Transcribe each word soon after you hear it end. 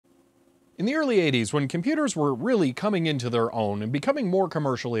In the early 80s, when computers were really coming into their own and becoming more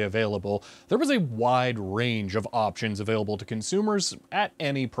commercially available, there was a wide range of options available to consumers at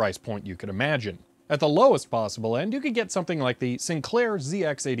any price point you could imagine. At the lowest possible end, you could get something like the Sinclair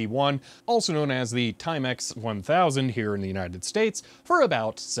ZX81, also known as the Timex 1000 here in the United States, for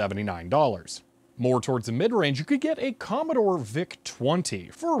about $79. More towards the mid-range, you could get a Commodore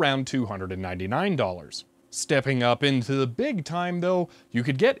VIC-20 for around $299. Stepping up into the big time though, you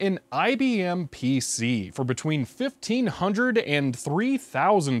could get an IBM PC for between $1,500 and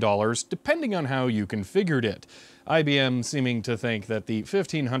 $3,000 depending on how you configured it. IBM seeming to think that the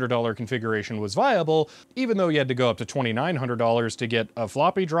 $1,500 configuration was viable, even though you had to go up to $2,900 to get a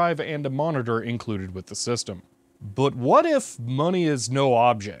floppy drive and a monitor included with the system. But what if money is no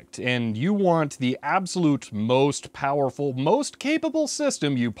object, and you want the absolute most powerful, most capable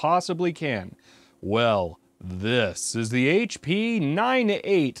system you possibly can? Well, this is the HP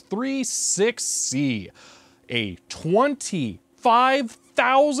 9836C, a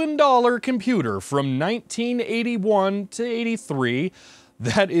 $25,000 computer from 1981 to 83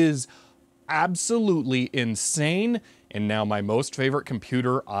 that is absolutely insane, and now my most favorite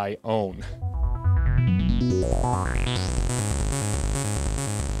computer I own.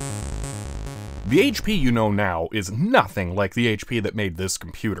 The HP you know now is nothing like the HP that made this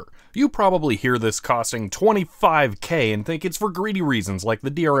computer. You probably hear this costing $25K and think it's for greedy reasons like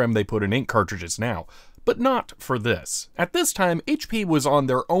the DRM they put in ink cartridges now. But not for this. At this time, HP was on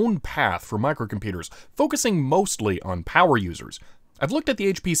their own path for microcomputers, focusing mostly on power users. I've looked at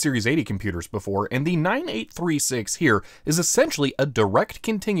the HP Series 80 computers before, and the 9836 here is essentially a direct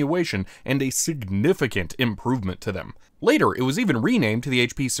continuation and a significant improvement to them. Later, it was even renamed to the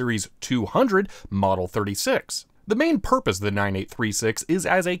HP Series 200 Model 36. The main purpose of the 9836 is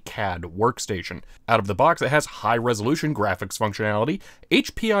as a CAD workstation. Out of the box, it has high-resolution graphics functionality,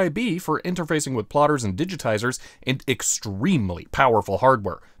 HPIB for interfacing with plotters and digitizers, and extremely powerful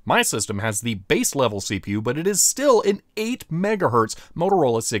hardware. My system has the base-level CPU, but it is still an 8 MHz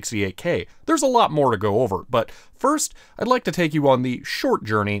Motorola 68K. There's a lot more to go over, but first, I'd like to take you on the short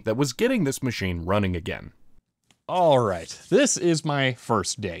journey that was getting this machine running again. Alright, this is my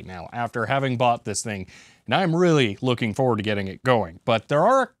first day now, after having bought this thing, and I'm really looking forward to getting it going, but there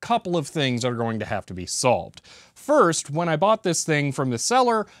are a couple of things that are going to have to be solved. First, when I bought this thing from the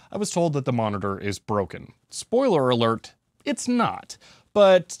seller, I was told that the monitor is broken. Spoiler alert, it's not.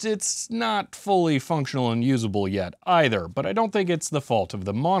 But it's not fully functional and usable yet either, but I don't think it's the fault of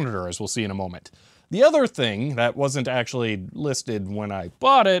the monitor, as we'll see in a moment. The other thing that wasn't actually listed when I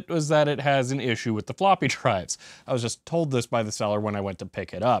bought it was that it has an issue with the floppy drives. I was just told this by the seller when I went to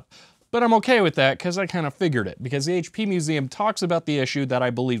pick it up. But I'm okay with that because I kind of figured it, because the HP Museum talks about the issue that I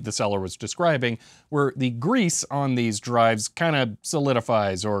believe the seller was describing, where the grease on these drives kind of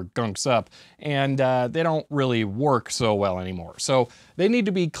solidifies or gunks up, and they don't really work so well anymore. So they need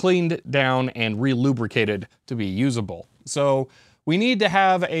to be cleaned down and re-lubricated to be usable. So we need to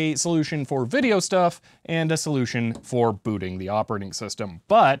have a solution for video stuff and a solution for booting the operating system.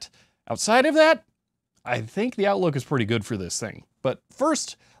 But outside of that, I think the outlook is pretty good for this thing. But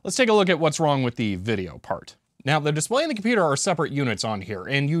first, let's take a look at what's wrong with the video part. Now, the display and the computer are separate units on here,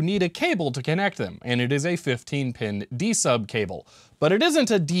 and you need a cable to connect them, and it is a 15-pin D-sub cable. But it isn't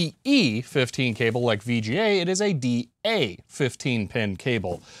a DE 15 cable like VGA, it is a DA 15-pin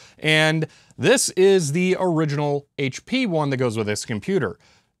cable. And this is the original HP one that goes with this computer.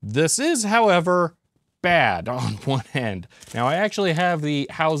 This is, however, bad on one end. Now, I actually have the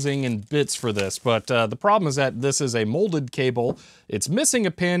housing and bits for this, but the problem is that this is a molded cable. It's missing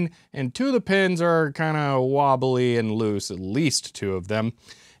a pin, and two of the pins are kind of wobbly and loose, at least two of them.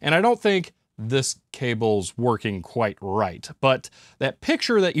 And I don't think this cable's working quite right. But that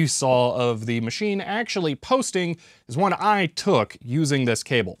picture that you saw of the machine actually posting is one I took using this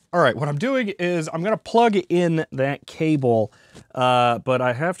cable. All right, what I'm doing is I'm gonna plug in that cable, but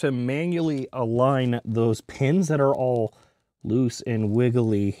I have to manually align those pins that are all loose and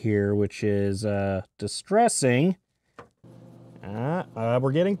wiggly here, which is distressing.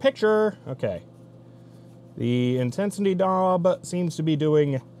 We're getting picture. Okay. The intensity knob seems to be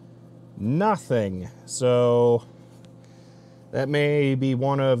doing nothing, so that may be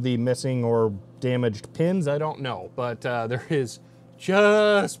one of the missing or damaged pins, I don't know, but there is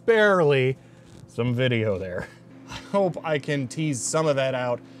just barely some video there. I hope I can tease some of that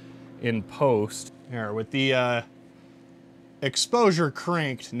out in post. Here, with the exposure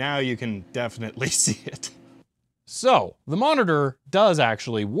cranked, now you can definitely see it. So, the monitor does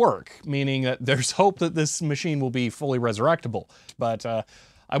actually work, meaning that there's hope that this machine will be fully resurrectable, but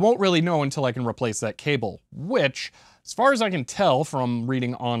I won't really know until I can replace that cable, which as far as I can tell from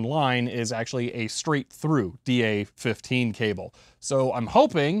reading online, is actually a straight through DA15 cable. So I'm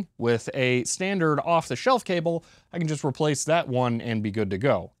hoping with a standard off-the-shelf cable, I can just replace that one and be good to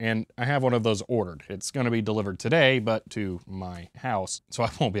go. And I have one of those ordered. It's going to be delivered today, but to my house, so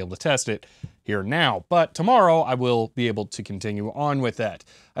I won't be able to test it here now. But tomorrow I will be able to continue on with that.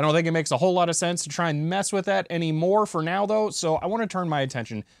 I don't think it makes a whole lot of sense to try and mess with that anymore for now though, so I want to turn my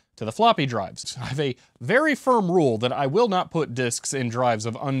attention to the floppy drives. I have a very firm rule that I will not put disks in drives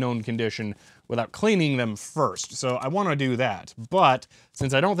of unknown condition without cleaning them first, so I want to do that. But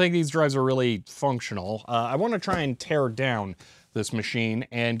since I don't think these drives are really functional, I want to try and tear down this machine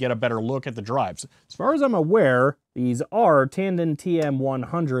and get a better look at the drives. As far as I'm aware, these are Tandem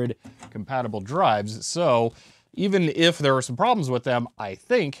TM100 compatible drives, so even if there are some problems with them, I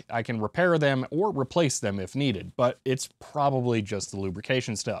think I can repair them or replace them if needed, but it's probably just the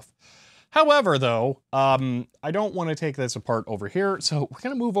lubrication stuff. However, though, I don't want to take this apart over here, so we're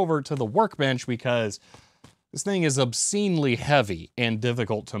going to move over to the workbench because this thing is obscenely heavy and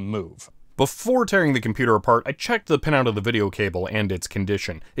difficult to move. Before tearing the computer apart, I checked the pinout of the video cable and its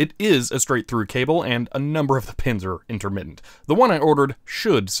condition. It is a straight-through cable, and a number of the pins are intermittent. The one I ordered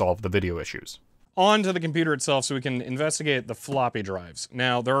should solve the video issues. On to the computer itself so we can investigate the floppy drives.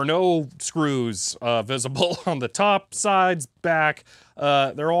 Now, there are no screws visible on the top, sides, back.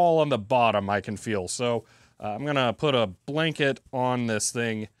 They're all on the bottom, I can feel. So I'm gonna put a blanket on this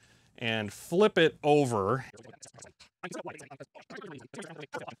thing and flip it over.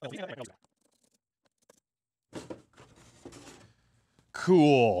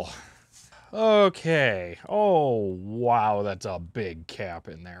 Cool. Okay. Oh, wow, that's a big cap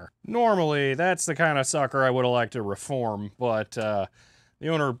in there. Normally, that's the kind of sucker I would have liked to reform, but the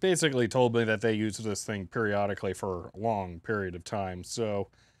owner basically told me that they use this thing periodically for a long period of time, so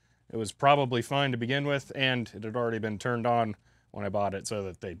it was probably fine to begin with, and it had already been turned on when I bought it so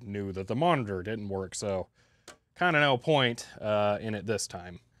that they knew that the monitor didn't work, so kind of no point in it this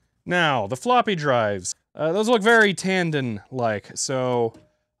time. Now, the floppy drives. Those look very Tandem-like, so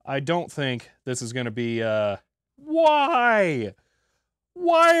I don't think this is going to be, why?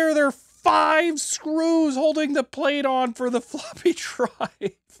 Why are there 5 screws holding the plate on for the floppy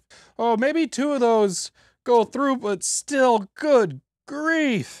drive? Oh, maybe 2 of those go through, but still, good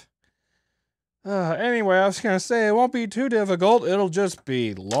grief. Anyway, I was going to say, it won't be too difficult. It'll just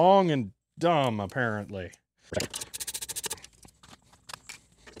be long and dumb, apparently.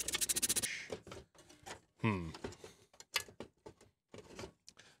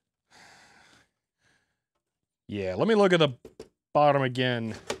 Yeah, let me look at the bottom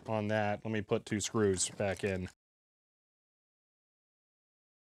again on that. Let me put 2 screws back in.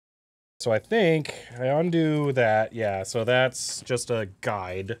 So I think I undo that. Yeah, so that's just a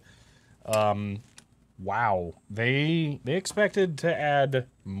guide. Wow, they expected to add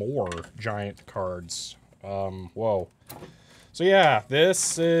more giant cards. Whoa. So yeah,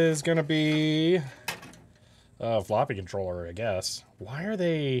 this is gonna be a floppy controller, I guess. Why are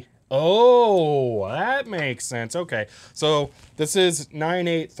they... Oh, that makes sense. Okay, so this is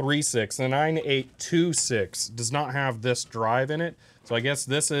 9836. The 9826 does not have this drive in it. So I guess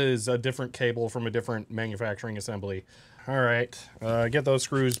this is a different cable from a different manufacturing assembly. All right, get those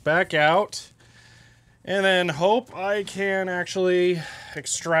screws back out. And then hope I can actually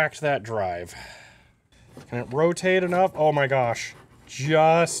extract that drive. Can it rotate enough? Oh my gosh,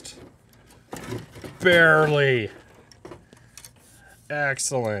 just barely.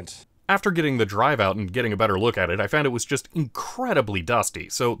 Excellent. After getting the drive out and getting a better look at it, I found it was just incredibly dusty,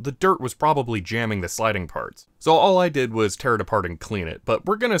 so the dirt was probably jamming the sliding parts. So all I did was tear it apart and clean it, but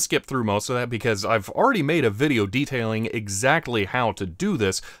we're gonna skip through most of that because I've already made a video detailing exactly how to do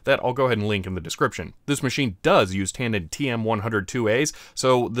this that I'll go ahead and link in the description. This machine does use Tandem TM102As,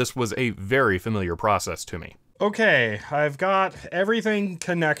 so this was a very familiar process to me. Okay, I've got everything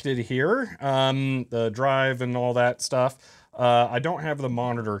connected here, the drive and all that stuff. I don't have the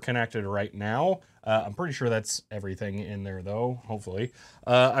monitor connected right now. I'm pretty sure that's everything in there though, hopefully.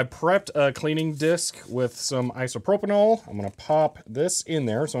 I prepped a cleaning disc with some isopropanol. I'm gonna pop this in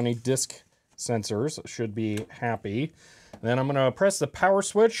there, so any disc sensors should be happy. Then I'm gonna press the power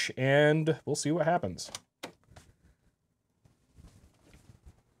switch and we'll see what happens.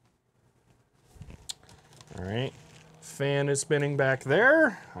 All right, fan is spinning back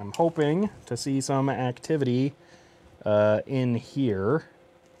there. I'm hoping to see some activity in here.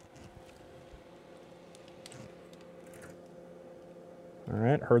 All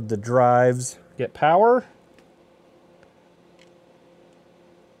right, heard the drives get power.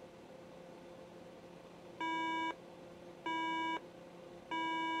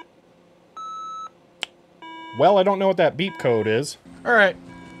 Well, I don't know what that beep code is. All right,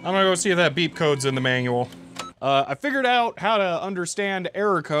 I'm gonna go see if that beep code's in the manual. I figured out how to understand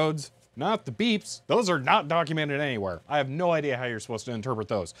error codes, not the beeps. Those are not documented anywhere. I have no idea how you're supposed to interpret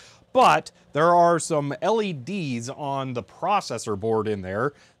those. But there are some LEDs on the processor board in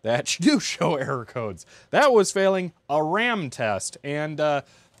there that do show error codes. That was failing a RAM test, and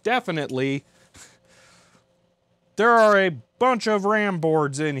definitely there are a bunch of RAM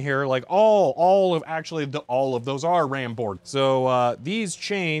boards in here, like all of those are RAM boards. So these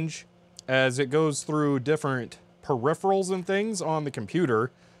change as it goes through different peripherals and things on the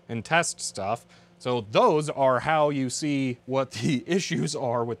computer and test stuff. So those are how you see what the issues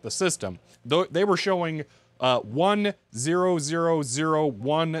are with the system. They were showing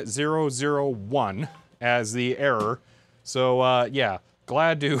 1000101 as the error. So yeah,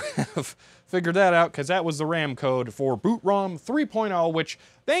 glad to have figured that out, because that was the RAM code for boot ROM 3.0, which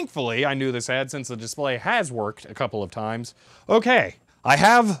thankfully I knew this had since the display has worked a couple of times. Okay, I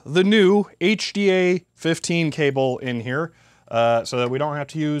have the new HDA 15 cable in here so that we don't have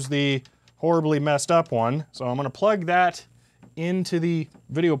to use the horribly messed up one. So I'm gonna plug that into the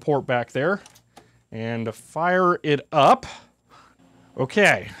video port back there and fire it up.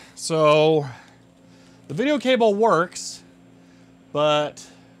 Okay, so the video cable works, but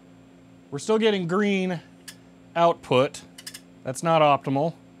we're still getting green output. That's not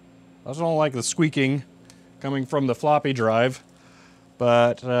optimal. I also don't like the squeaking coming from the floppy drive,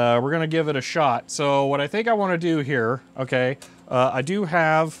 but we're gonna give it a shot. So what I think I wanna do here, okay, I do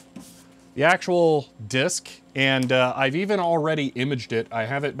have the actual disk, and I've even already imaged it. I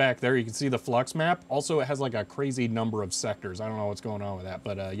have it back there. You can see the flux map. Also, it has like a crazy number of sectors. I don't know what's going on with that,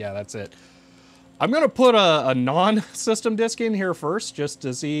 but yeah, that's it. I'm gonna put a non-system disk in here first, just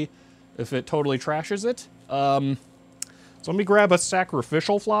to see if it totally trashes it. So let me grab a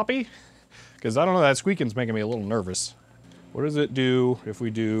sacrificial floppy, because I don't know, that squeaking's making me a little nervous. What does it do if we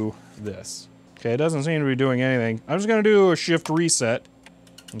do this? Okay, it doesn't seem to be doing anything. I'm just gonna do a shift reset.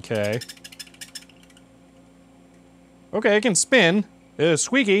 Okay. Okay, it can spin. It is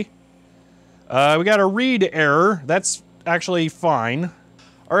squeaky. We got a read error. That's actually fine.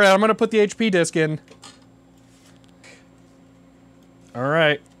 All right, I'm gonna put the HP disk in. All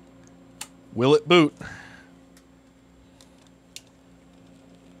right. Will it boot?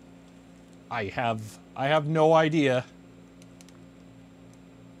 I have no idea.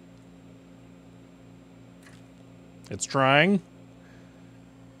 It's trying.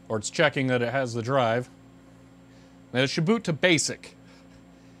 Or it's checking that it has the drive. Now it should boot to basic,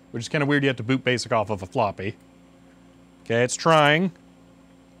 which is kind of weird. You have to boot basic off of a floppy. Okay, it's trying.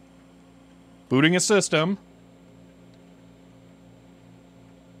 Booting a system.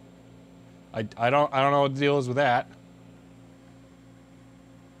 I don't know what the deal is with that.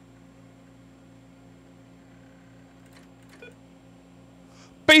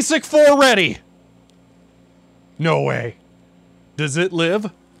 Basic 4 ready. No way. Does it live?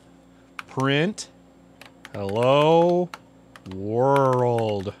 Print. Hello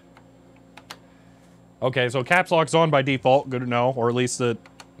world. Okay, so caps lock's on by default. Good to know. Or at least the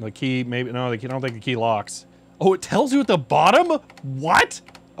key, maybe, no, I don't think the key locks. Oh, it tells you at the bottom? What?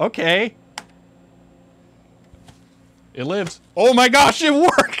 Okay. It lives. Oh my gosh, it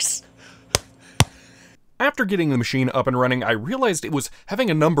works! After getting the machine up and running, I realized it was having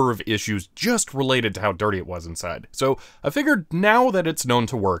a number of issues just related to how dirty it was inside. So I figured now that it's known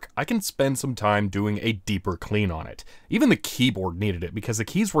to work, I can spend some time doing a deeper clean on it. Even the keyboard needed it because the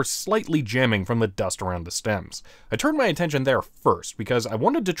keys were slightly jamming from the dust around the stems. I turned my attention there first because I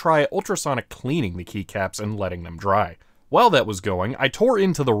wanted to try ultrasonic cleaning the keycaps and letting them dry. While that was going, I tore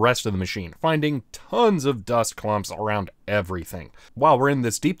into the rest of the machine, finding tons of dust clumps around everything. While we're in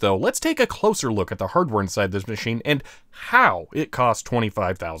this deep though, let's take a closer look at the hardware inside this machine and how it cost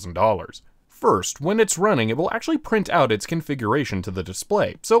 $25,000. First, when it's running, it will actually print out its configuration to the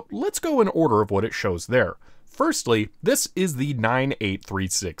display, so let's go in order of what it shows there. Firstly, this is the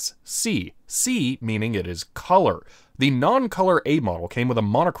 9836C, C meaning it is color. The non-color A model came with a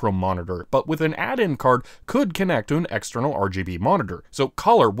monochrome monitor, but with an add-in card could connect to an external RGB monitor, so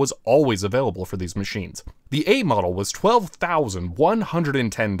color was always available for these machines. The A model was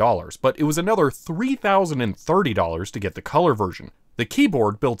 $12,110, but it was another $3,030 to get the color version. The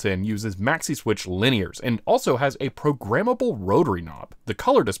keyboard built in uses maxi-switch linears and also has a programmable rotary knob. The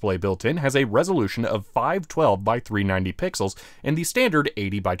color display built in has a resolution of 512 by 390 pixels and the standard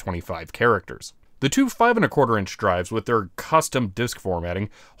 80 by 25 characters. The two 5¼ drives with their custom disk formatting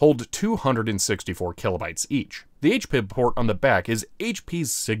hold 264 kilobytes each. The HPIB port on the back is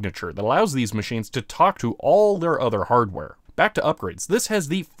HP's signature that allows these machines to talk to all their other hardware. Back to upgrades. This has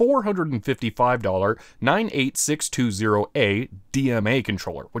the $455 98620A DMA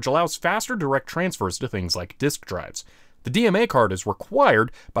controller, which allows faster direct transfers to things like disk drives. The DMA card is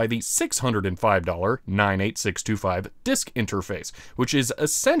required by the $605 98625 disk interface, which is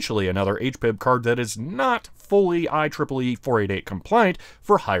essentially another HPIB card that is not fully IEEE 488 compliant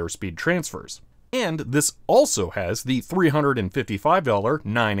for higher speed transfers. And this also has the $355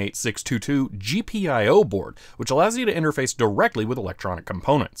 98622 GPIO board, which allows you to interface directly with electronic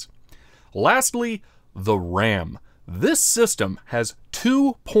components. Lastly, the RAM. This system has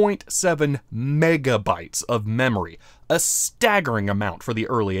 2.7 megabytes of memory, a staggering amount for the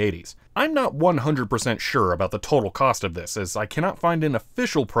early 80s. I'm not 100% sure about the total cost of this, as I cannot find an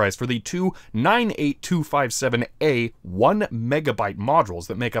official price for the two 98257A 1 megabyte modules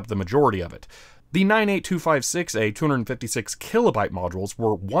that make up the majority of it. The 98256A 256 kilobyte modules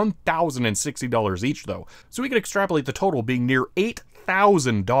were $1,060 each though, so we could extrapolate the total being near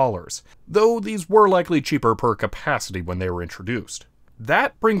 $8,000, though these were likely cheaper per capacity when they were introduced.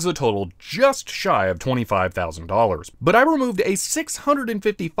 That brings the total just shy of $25,000, but I removed a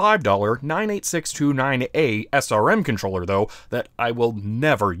 $655 98629A SRM controller though that I will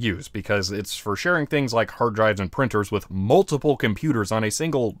never use because it's for sharing things like hard drives and printers with multiple computers on a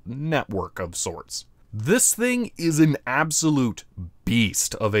single network of sorts. This thing is an absolute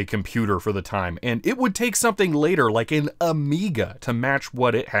beast of a computer for the time, and it would take something later like an Amiga to match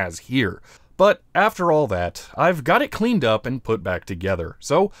what it has here. But after all that, I've got it cleaned up and put back together,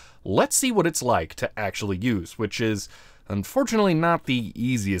 so let's see what it's like to actually use, which is unfortunately not the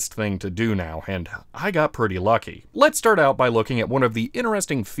easiest thing to do now, and I got pretty lucky. Let's start out by looking at one of the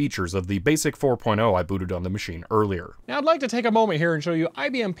interesting features of the Basic 4.0 I booted on the machine earlier. Now I'd like to take a moment here and show you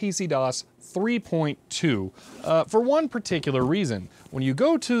IBM PC-DOS 3.2 for one particular reason. When you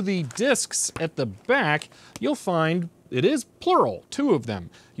go to the disks at the back, you'll find it is plural, 2 of them.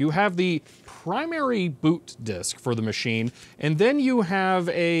 You have the primary boot disk for the machine, and then you have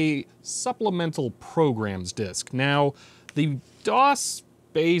a supplemental programs disk. Now, the DOS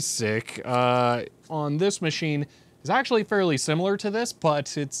Basic on this machine is actually fairly similar to this,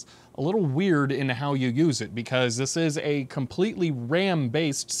 but it's a little weird in how you use it because this is a completely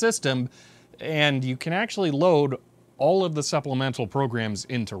RAM-based system, and you can actually load all of the supplemental programs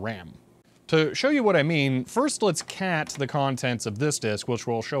into RAM. To show you what I mean, first let's cat the contents of this disk, which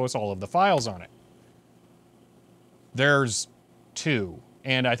will show us all of the files on it. There's 2,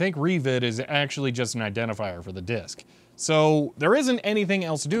 and I think revid is actually just an identifier for the disk. So there isn't anything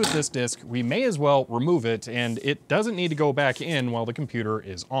else to do with this disk. We may as well remove it, and it doesn't need to go back in while the computer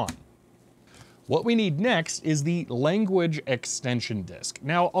is on. What we need next is the language extension disk.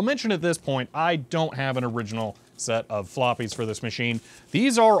 Now, I'll mention at this point, I don't have an original set of floppies for this machine.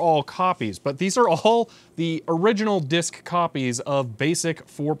 These are all copies, but these are all the original disk copies of Basic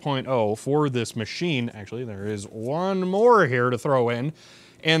 4.0 for this machine. Actually, there is one more here to throw in,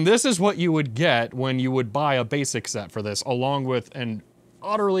 and this is what you would get when you would buy a basic set for this, along with an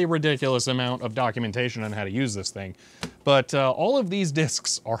utterly ridiculous amount of documentation on how to use this thing. But all of these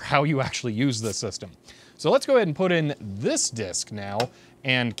disks are how you actually use this system. So let's go ahead and put in this disk now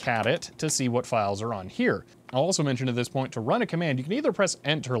and cat it to see what files are on here. I'll also mention at this point, to run a command, you can either press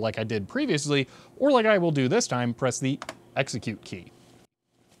Enter like I did previously, or like I will do this time, press the Execute key.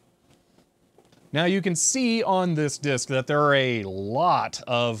 Now you can see on this disk that there are a lot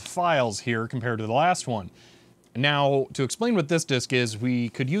of files here compared to the last one. Now, to explain what this disk is, we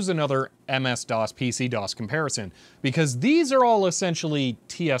could use another MS-DOS, PC-DOS comparison, because these are all essentially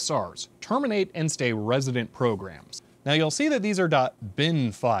TSRs, Terminate and Stay Resident Programs. Now you'll see that these are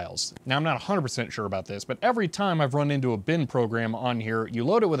 .bin files. Now I'm not 100% sure about this, but every time I've run into a bin program on here, you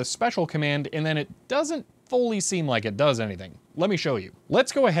load it with a special command and then it doesn't fully seem like it does anything. Let me show you.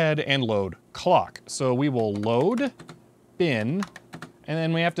 Let's go ahead and load clock. So we will load bin, and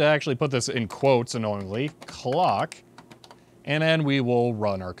then we have to actually put this in quotes annoyingly, clock, and then we will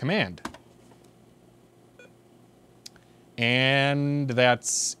run our command. And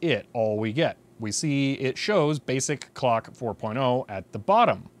that's it, all we get. We see it shows Basic Clock 4.0 at the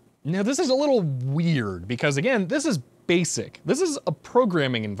bottom. Now this is a little weird because again, this is BASIC. This is a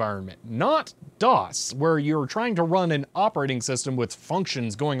programming environment, not DOS, where you're trying to run an operating system with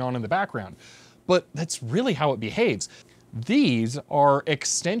functions going on in the background. But that's really how it behaves. These are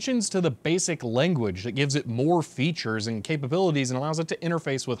extensions to the BASIC language that gives it more features and capabilities and allows it to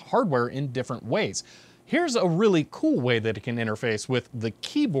interface with hardware in different ways. Here's a really cool way that it can interface with the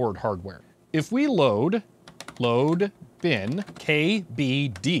keyboard hardware. If we load bin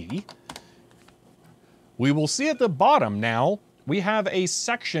KBD, we will see at the bottom now, we have a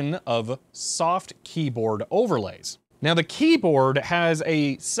section of soft keyboard overlays. Now the keyboard has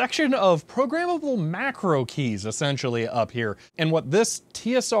a section of programmable macro keys essentially up here. And what this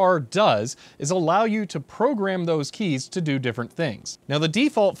TSR does is allow you to program those keys to do different things. Now the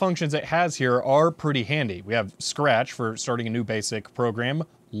default functions it has here are pretty handy. We have scratch for starting a new basic program,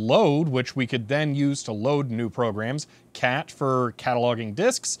 load, which we could then use to load new programs, cat for cataloging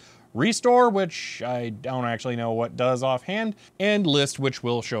disks, restore, which I don't actually know what does offhand, and list, which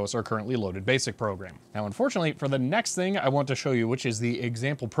will show us our currently loaded basic program. Now, unfortunately, for the next thing I want to show you, which is the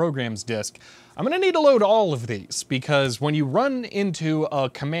example programs disk, I'm gonna need to load all of these, because when you run into a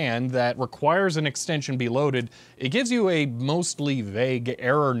command that requires an extension be loaded, it gives you a mostly vague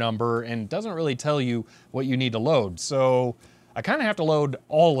error number and doesn't really tell you what you need to load. So I kind of have to load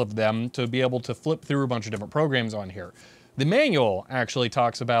all of them to be able to flip through a bunch of different programs on here. The manual actually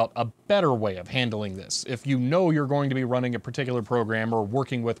talks about a better way of handling this. If you know you're going to be running a particular program or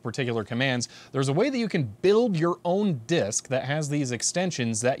working with particular commands, there's a way that you can build your own disk that has these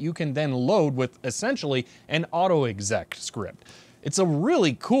extensions that you can then load with essentially an auto-exec script. It's a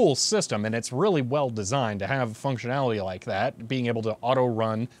really cool system, and it's really well designed to have functionality like that, being able to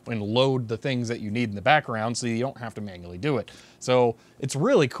auto-run and load the things that you need in the background so you don't have to manually do it. So it's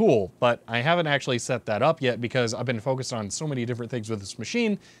really cool, but I haven't actually set that up yet because I've been focused on so many different things with this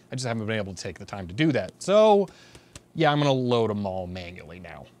machine, I just haven't been able to take the time to do that. So yeah, I'm gonna load them all manually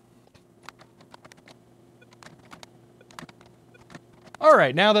now. All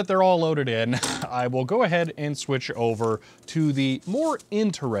right, now that they're all loaded in, I will go ahead and switch over to the more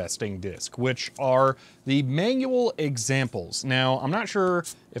interesting disk, which are the manual examples. Now, I'm not sure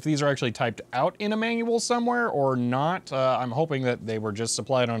if these are actually typed out in a manual somewhere or not. I'm hoping that they were just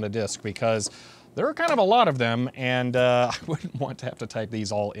supplied on a disk because there are kind of a lot of them, and I wouldn't want to have to type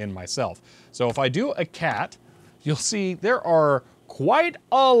these all in myself. So if I do a cat, you'll see there are quite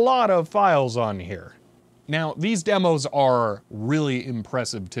a lot of files on here. Now, these demos are really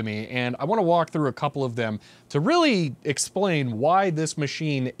impressive to me, and I want to walk through a couple of them to really explain why this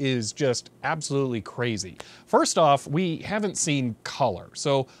machine is just absolutely crazy. First off, we haven't seen color,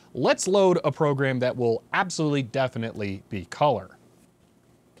 so let's load a program that will absolutely definitely be color.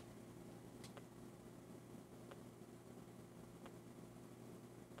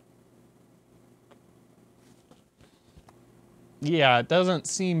 Yeah, it doesn't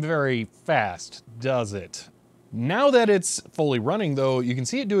seem very fast, does it? Now that it's fully running though, you can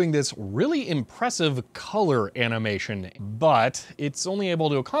see it doing this really impressive color animation, but it's only able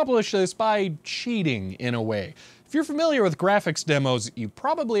to accomplish this by cheating in a way. If you're familiar with graphics demos, you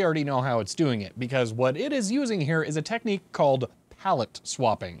probably already know how it's doing it, because what it is using here is a technique called palette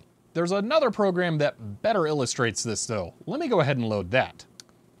swapping. There's another program that better illustrates this though. Let me go ahead and load that.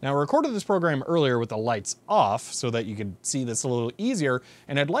 Now, I recorded this program earlier with the lights off so that you could see this a little easier,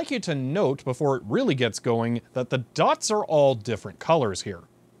 and I'd like you to note before it really gets going that the dots are all different colors here.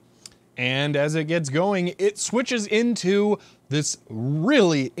 And as it gets going, it switches into this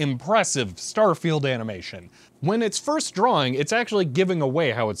really impressive starfield animation. When it's first drawing, it's actually giving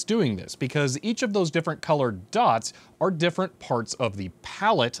away how it's doing this, because each of those different colored dots are different parts of the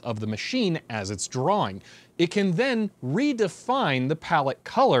palette of the machine as it's drawing. It can then redefine the palette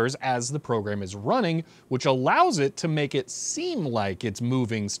colors as the program is running, which allows it to make it seem like it's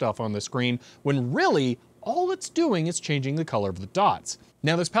moving stuff on the screen, when really all it's doing is changing the color of the dots.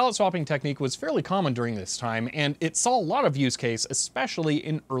 Now, this palette swapping technique was fairly common during this time, and it saw a lot of use case, especially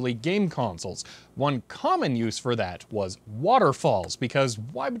in early game consoles. One common use for that was waterfalls, because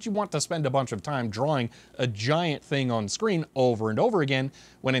why would you want to spend a bunch of time drawing a giant thing on screen over and over again,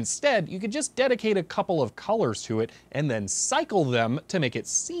 when instead you could just dedicate a couple of colors to it and then cycle them to make it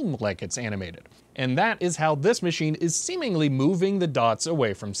seem like it's animated. And that is how this machine is seemingly moving the dots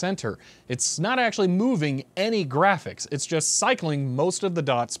away from center. It's not actually moving any graphics, it's just cycling most of the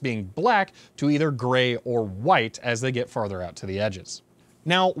dots being black to either gray or white as they get farther out to the edges.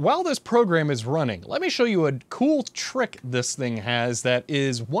 Now, while this program is running, let me show you a cool trick this thing has that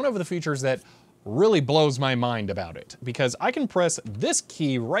is one of the features that really blows my mind about it, because I can press this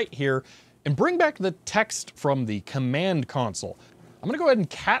key right here and bring back the text from the command console. I'm gonna go ahead and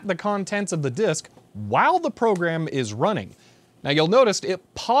cat the contents of the disk while the program is running. Now you'll notice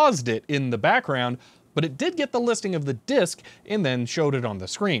it paused it in the background, but it did get the listing of the disk and then showed it on the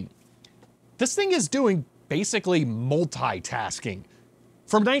screen. This thing is doing basically multitasking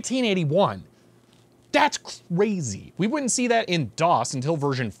from 1981. That's crazy. We wouldn't see that in DOS until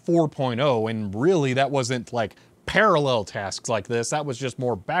version 4.0, and really that wasn't like parallel tasks like this. That was just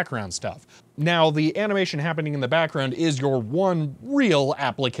more background stuff. Now, the animation happening in the background is your one real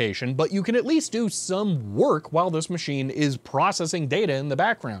application, but you can at least do some work while this machine is processing data in the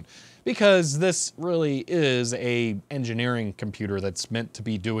background, because this really is an engineering computer that's meant to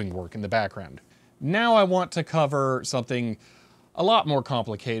be doing work in the background. Now I want to cover something a lot more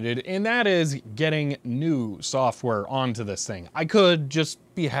complicated, and that is getting new software onto this thing. I could just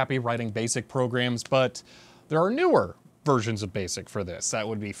be happy writing basic programs, but there are newer versions of BASIC for this that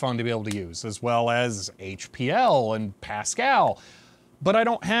would be fun to be able to use, as well as HPL and Pascal. But I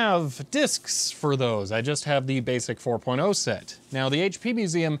don't have disks for those. I just have the BASIC 4.0 set. Now, the HP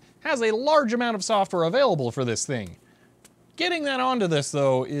Museum has a large amount of software available for this thing. Getting that onto this,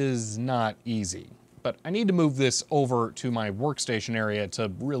 though, is not easy. But I need to move this over to my workstation area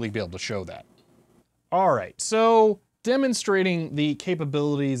to really be able to show that. All right, so demonstrating the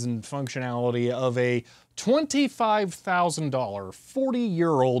capabilities and functionality of a $25,000,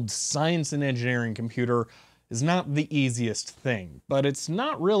 40-year-old science and engineering computer is not the easiest thing, but it's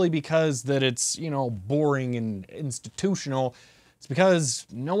not really because that it's, you know, boring and institutional. It's because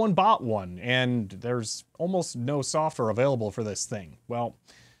no one bought one and there's almost no software available for this thing. Well,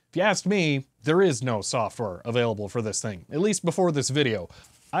 if you asked me, there is no software available for this thing, at least before this video.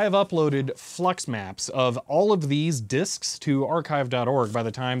 I have uploaded flux maps of all of these disks to archive.org by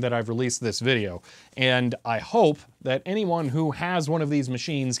the time that I've released this video, and I hope that anyone who has one of these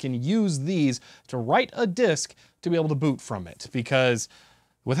machines can use these to write a disk to be able to boot from it, because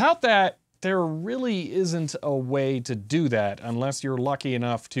without that, there really isn't a way to do that unless you're lucky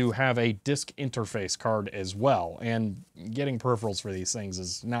enough to have a disk interface card as well, and getting peripherals for these things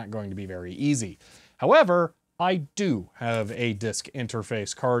is not going to be very easy. However, I do have a disk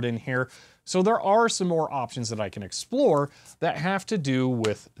interface card in here, so there are some more options that I can explore that have to do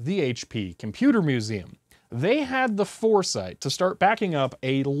with the HP Computer Museum. They had the foresight to start backing up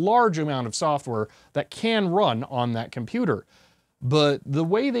a large amount of software that can run on that computer. But the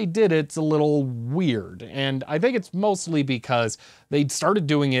way they did it's a little weird, and I think it's mostly because they started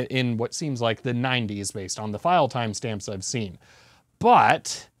doing it in what seems like the 90s based on the file timestamps I've seen.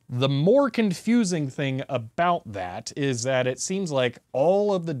 But the more confusing thing about that is that it seems like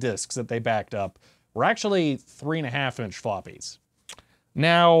all of the disks that they backed up were actually 3.5-inch floppies.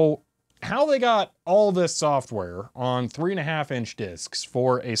 Now, how they got all this software on 3.5-inch disks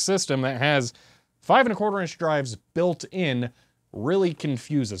for a system that has 5.25-inch drives built in really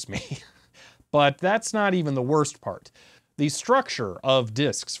confuses me. But that's not even the worst part. The structure of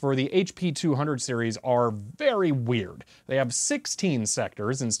disks for the HP 200 series are very weird. They have 16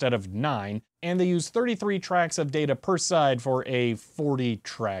 sectors instead of 9, and they use 33 tracks of data per side for a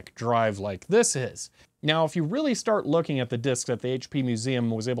 40-track drive like this is. Now, if you really start looking at the disks that the HP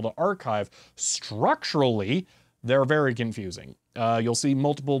Museum was able to archive, structurally, they're very confusing. You'll see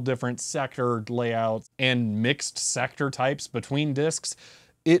multiple different sector layouts and mixed sector types between disks.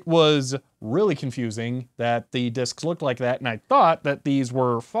 It was really confusing that the disks looked like that, and I thought that these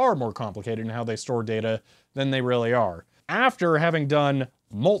were far more complicated in how they store data than they really are. After having done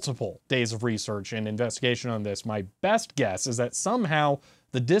multiple days of research and investigation on this, my best guess is that somehow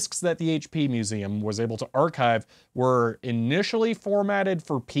the disks that the HP Museum was able to archive were initially formatted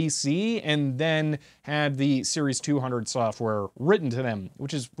for PC and then had the Series 200 software written to them,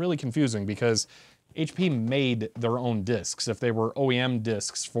 which is really confusing because HP made their own disks. If they were OEM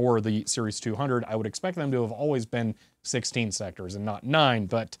disks for the Series 200, I would expect them to have always been 16 sectors and not 9,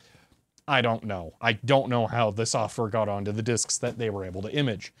 but I don't know. I don't know how the software got onto the disks that they were able to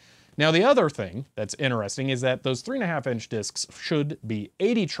image. Now, the other thing that's interesting is that those 3.5-inch disks should be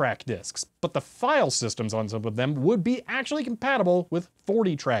 80-track disks, but the file systems on some of them would be actually compatible with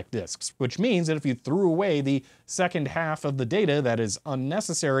 40-track disks, which means that if you threw away the second half of the data that is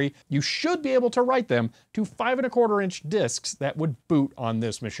unnecessary, you should be able to write them to 5.25-inch disks that would boot on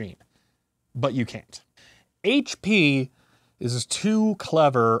this machine. But you can't. HP is too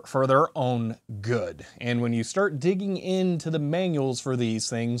clever for their own good, and when you start digging into the manuals for these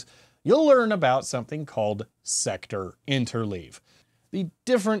things, you'll learn about something called sector interleave. The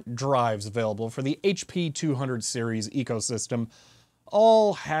different drives available for the HP 200 series ecosystem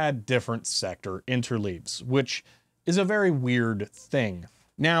all had different sector interleaves, which is a very weird thing.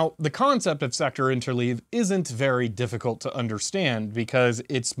 Now, the concept of sector interleave isn't very difficult to understand because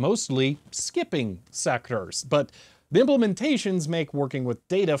it's mostly skipping sectors, but the implementations make working with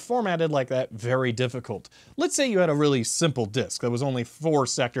data formatted like that very difficult. Let's say you had a really simple disk that was only 4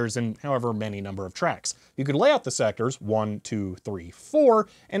 sectors and however many number of tracks. You could lay out the sectors 1, 2, 3, 4,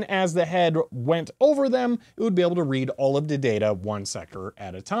 and as the head went over them, it would be able to read all of the data one sector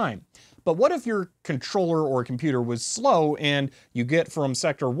at a time. But what if your controller or computer was slow and you get from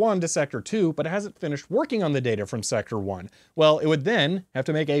sector 1 to sector 2, but it hasn't finished working on the data from sector 1? Well, it would then have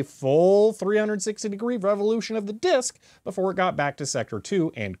to make a full 360-degree revolution of the disk before it got back to sector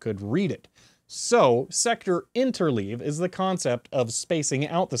 2 and could read it. So, sector interleave is the concept of spacing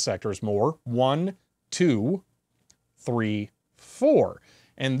out the sectors more. 1, 2, 3, 4.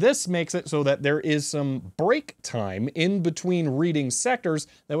 And this makes it so that there is some break time in between reading sectors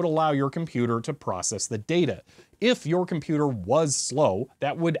that would allow your computer to process the data. If your computer was slow,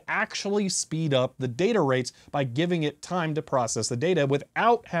 that would actually speed up the data rates by giving it time to process the data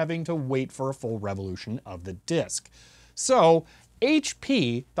without having to wait for a full revolution of the disk. So,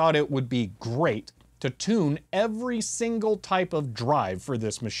 HP thought it would be great to tune every single type of drive for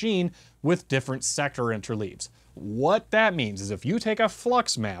this machine with different sector interleaves. What that means is if you take a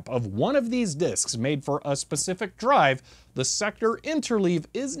flux map of one of these disks made for a specific drive, the sector interleave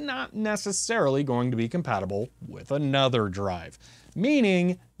is not necessarily going to be compatible with another drive.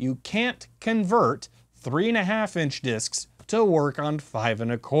 Meaning you can't convert 3.5-inch disks to work on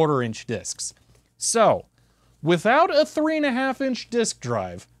 5.25-inch disks. So, without a 3.5-inch disk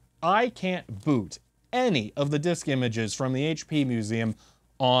drive, I can't boot any of the disk images from the HP Museum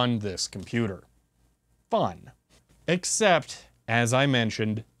on this computer. Fun. Except, as I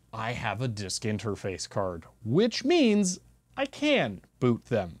mentioned, I have a disk interface card, which means I can boot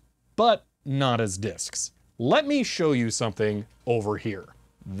them, but not as disks. Let me show you something over here.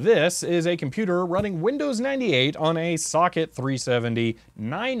 This is a computer running Windows 98 on a Socket 370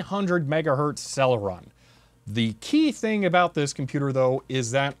 900 megahertz Celeron. The key thing about this computer, though,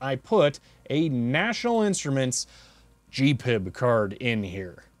 is that I put a National Instruments GPIB card in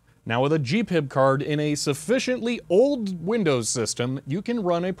here. Now, with a GPIB card in a sufficiently old Windows system, you can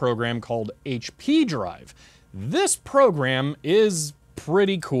run a program called HP Drive. This program is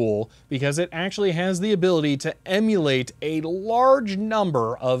pretty cool because it actually has the ability to emulate a large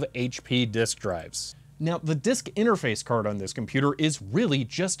number of HP disk drives. Now, the disk interface card on this computer is really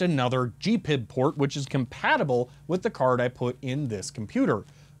just another GPIB port, which is compatible with the card I put in this computer.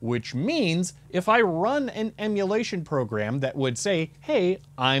 Which means if I run an emulation program that would say, hey,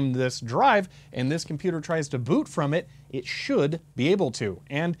 I'm this drive, and this computer tries to boot from it, it should be able to.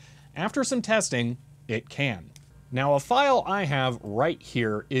 And after some testing, it can. Now, a file I have right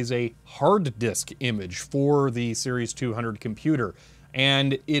here is a hard disk image for the Series 200 computer,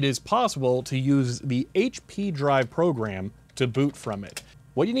 and it is possible to use the HP Drive program to boot from it.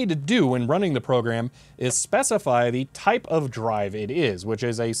 What you need to do when running the program is specify the type of drive it is, which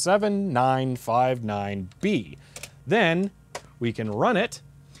is a 7959B. Then we can run it,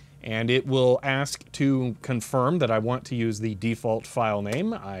 and it will ask to confirm that I want to use the default file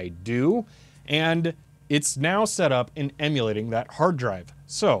name. I do, and it's now set up in emulating that hard drive.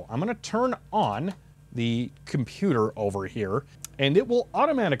 So I'm going to turn on the computer over here, and it will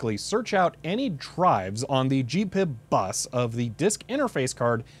automatically search out any drives on the GPIB bus of the disk interface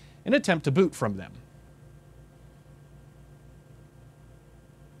card and attempt to boot from them.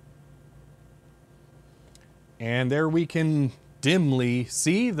 And there we can dimly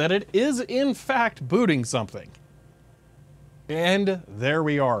see that it is in fact booting something. And there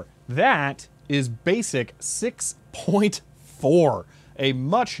we are. That is BASIC 6.4, a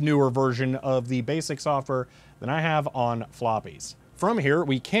much newer version of the BASIC software than I have on floppies. From here,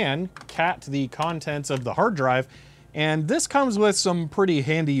 we can cat the contents of the hard drive, and this comes with some pretty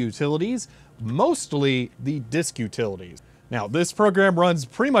handy utilities, mostly the disk utilities. Now, this program runs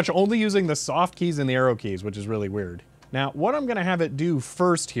pretty much only using the soft keys and the arrow keys, which is really weird. Now, what I'm gonna have it do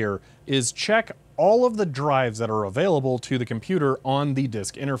first here is check all of the drives that are available to the computer on the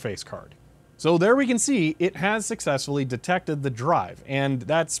disk interface card. So there we can see it has successfully detected the drive, and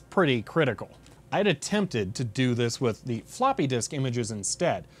that's pretty critical. I'd attempted to do this with the floppy disk images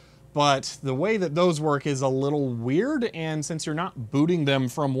instead, but the way that those work is a little weird, and since you're not booting them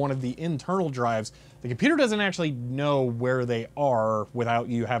from one of the internal drives, the computer doesn't actually know where they are without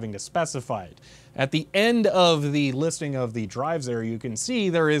you having to specify it. At the end of the listing of the drives there, you can see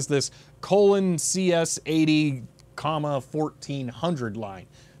there is this CS80, 1400 line.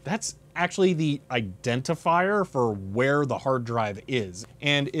 That's actually the identifier for where the hard drive is.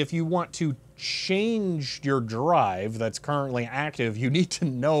 And if you want to change your drive that's currently active, you need to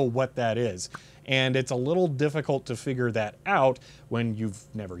know what that is. And it's a little difficult to figure that out when you've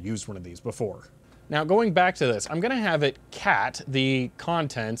never used one of these before. Now, going back to this, I'm gonna have it cat the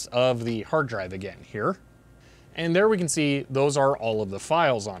contents of the hard drive again here. And there we can see those are all of the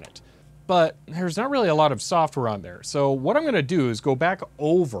files on it. But there's not really a lot of software on there. So what I'm gonna do is go back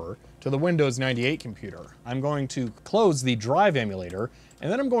over to the Windows 98 computer. I'm going to close the drive emulator,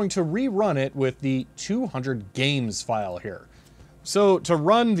 and then I'm going to rerun it with the 200 games file here. So to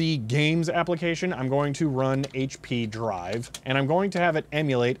run the games application, I'm going to run HP drive, and I'm going to have it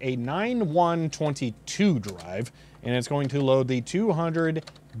emulate a 9122 drive, and it's going to load the 200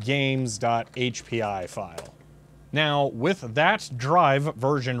 games.hpi file. Now, with that drive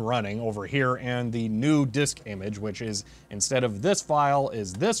version running over here and the new disk image, which is instead of this file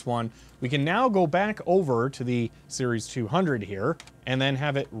is this one, we can now go back over to the Series 200 here and then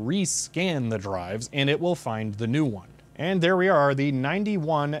have it rescan the drives, and it will find the new one. And there we are, the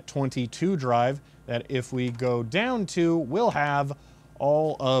 9122 drive that if we go down to will have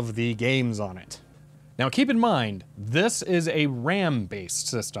all of the games on it. Now keep in mind, this is a RAM-based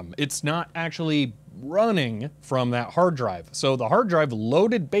system. It's not actually running from that hard drive. So the hard drive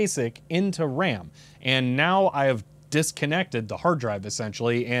loaded BASIC into RAM, and now I have disconnected the hard drive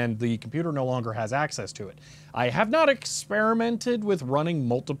essentially, and the computer no longer has access to it. I have not experimented with running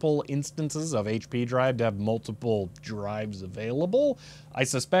multiple instances of HP drive to have multiple drives available. I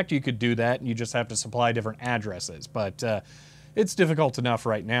suspect you could do that, and you just have to supply different addresses, but it's difficult enough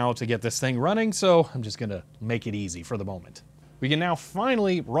right now to get this thing running, so I'm just gonna make it easy for the moment. We can now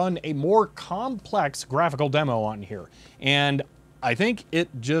finally run a more complex graphical demo on here, and I think it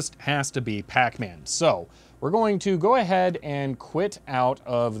just has to be Pac-Man. So we're going to go ahead and quit out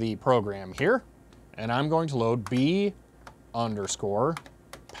of the program here, and I'm going to load B_Pac-Man.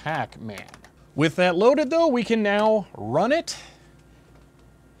 With that loaded though, we can now run it,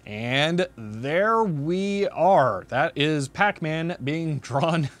 and there we are. That is Pac-Man being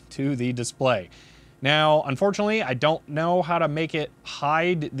drawn to the display. Now, unfortunately, I don't know how to make it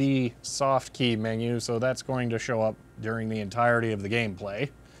hide the soft key menu, so that's going to show up during the entirety of the gameplay.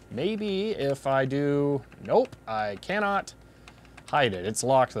 Maybe if I do, nope, I cannot hide it. It's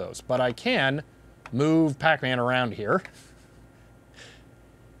locked those, but I can move Pac-Man around here.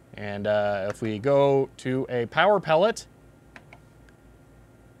 And if we go to a power pellet,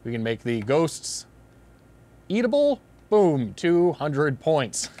 we can make the ghosts eatable. Boom, 200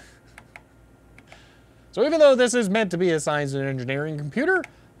 points. So even though this is meant to be a science and engineering computer,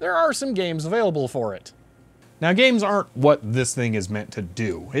 there are some games available for it. Now, games aren't what this thing is meant to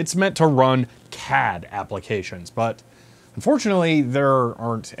do. It's meant to run CAD applications, but unfortunately, there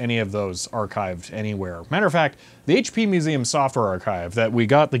aren't any of those archived anywhere. Matter of fact, the HP Museum Software Archive that we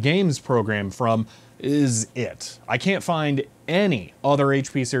got the games program from is it. I can't find any other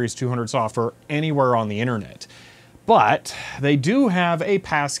HP Series 200 software anywhere on the internet. But they do have a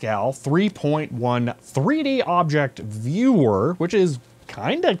Pascal 3.1 3D object viewer, which is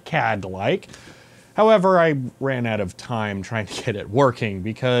kind of CAD-like. However, I ran out of time trying to get it working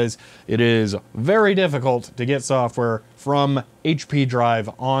because it is very difficult to get software from HP Drive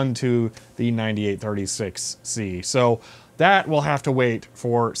onto the 9836C. So that will have to wait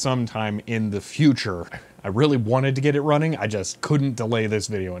for some time in the future. I really wanted to get it running, I just couldn't delay this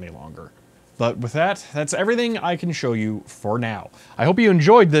video any longer. But with that, that's everything I can show you for now. I hope you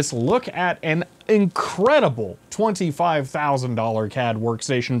enjoyed this look at an incredible $25,000 CAD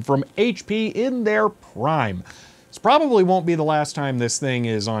workstation from HP in their prime. This probably won't be the last time this thing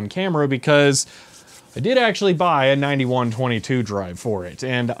is on camera because I did actually buy a 9122 drive for it,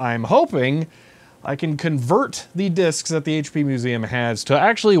 and I'm hoping I can convert the discs that the HP Museum has to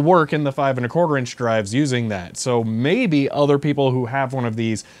actually work in the 5¼ inch drives using that. So maybe other people who have one of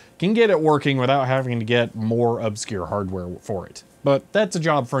these can get it working without having to get more obscure hardware for it. But that's a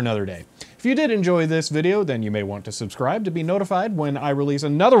job for another day. If you did enjoy this video, then you may want to subscribe to be notified when I release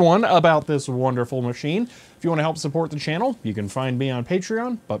another one about this wonderful machine. If you want to help support the channel, you can find me on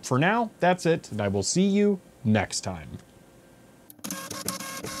Patreon. But for now, that's it, and I will see you next time.